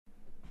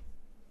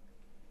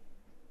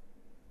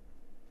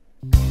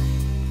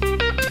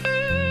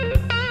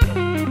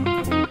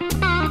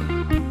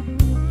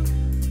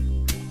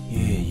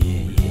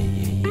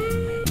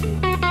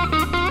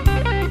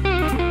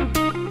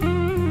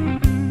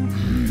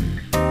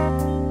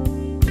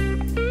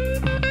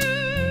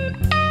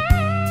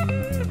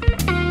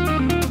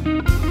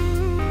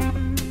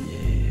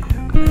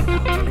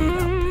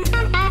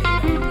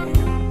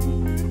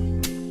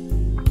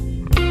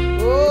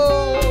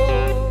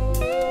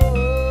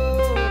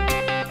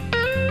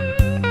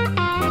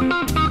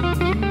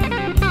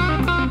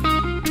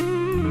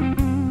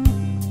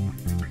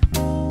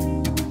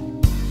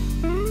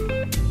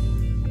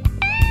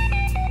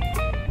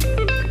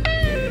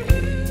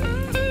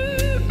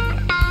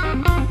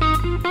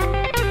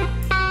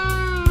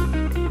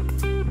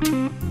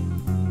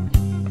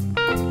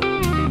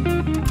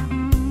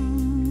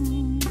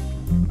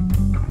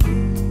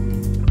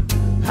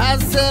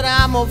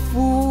I'm a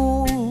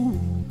fool.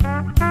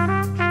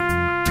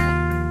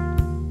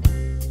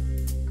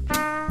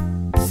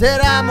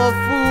 Said I'm a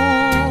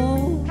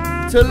fool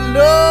to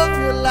love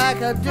you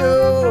like I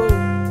do,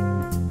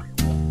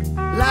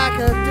 like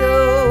I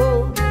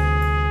do.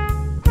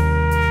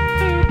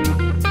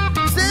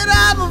 Said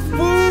I'm a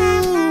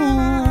fool.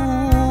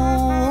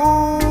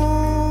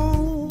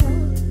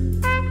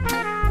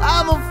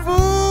 I'm a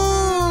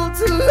fool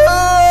to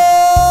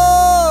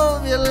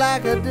love you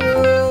like I do.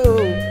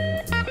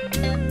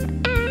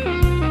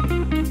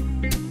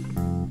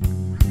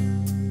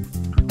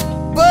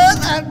 But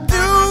I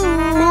do.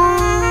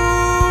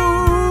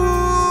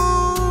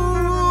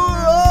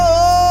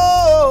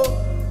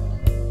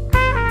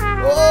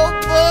 Oh,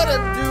 but I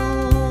do.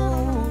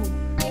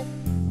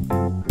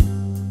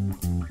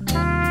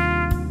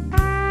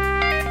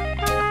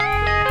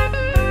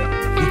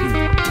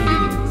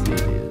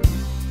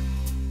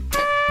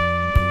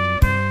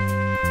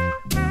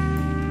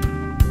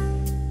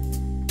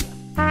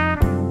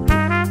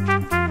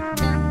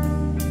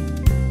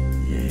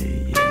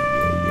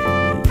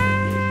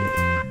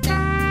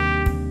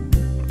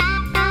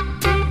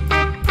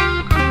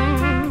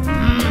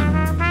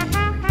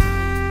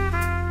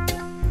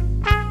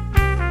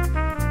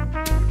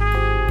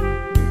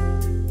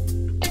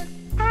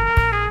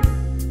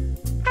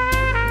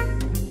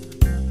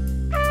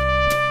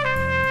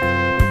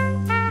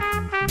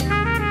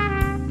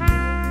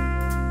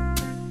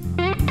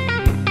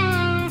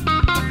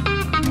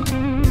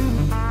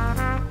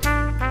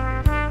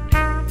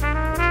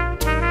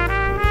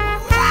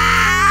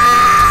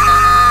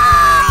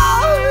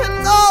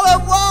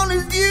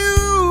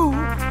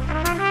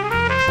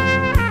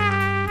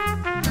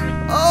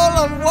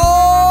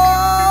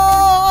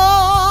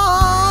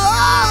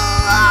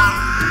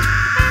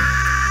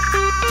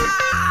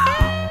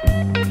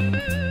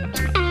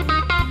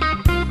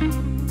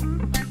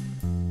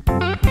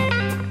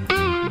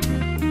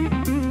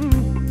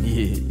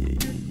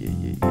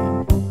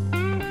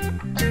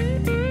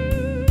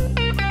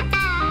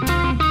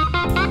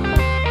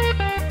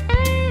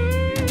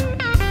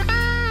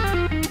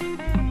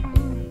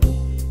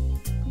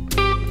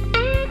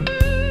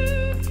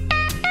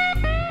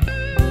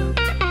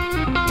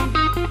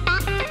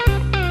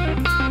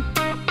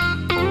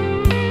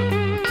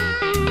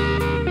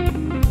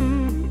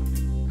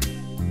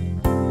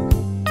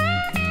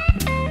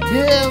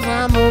 Yes,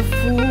 I'm a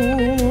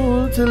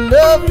fool to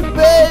love you,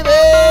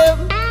 baby.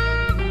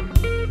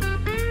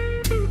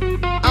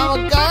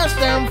 I'm a gosh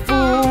damn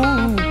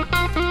fool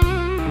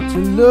to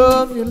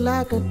love you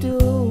like I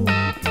do.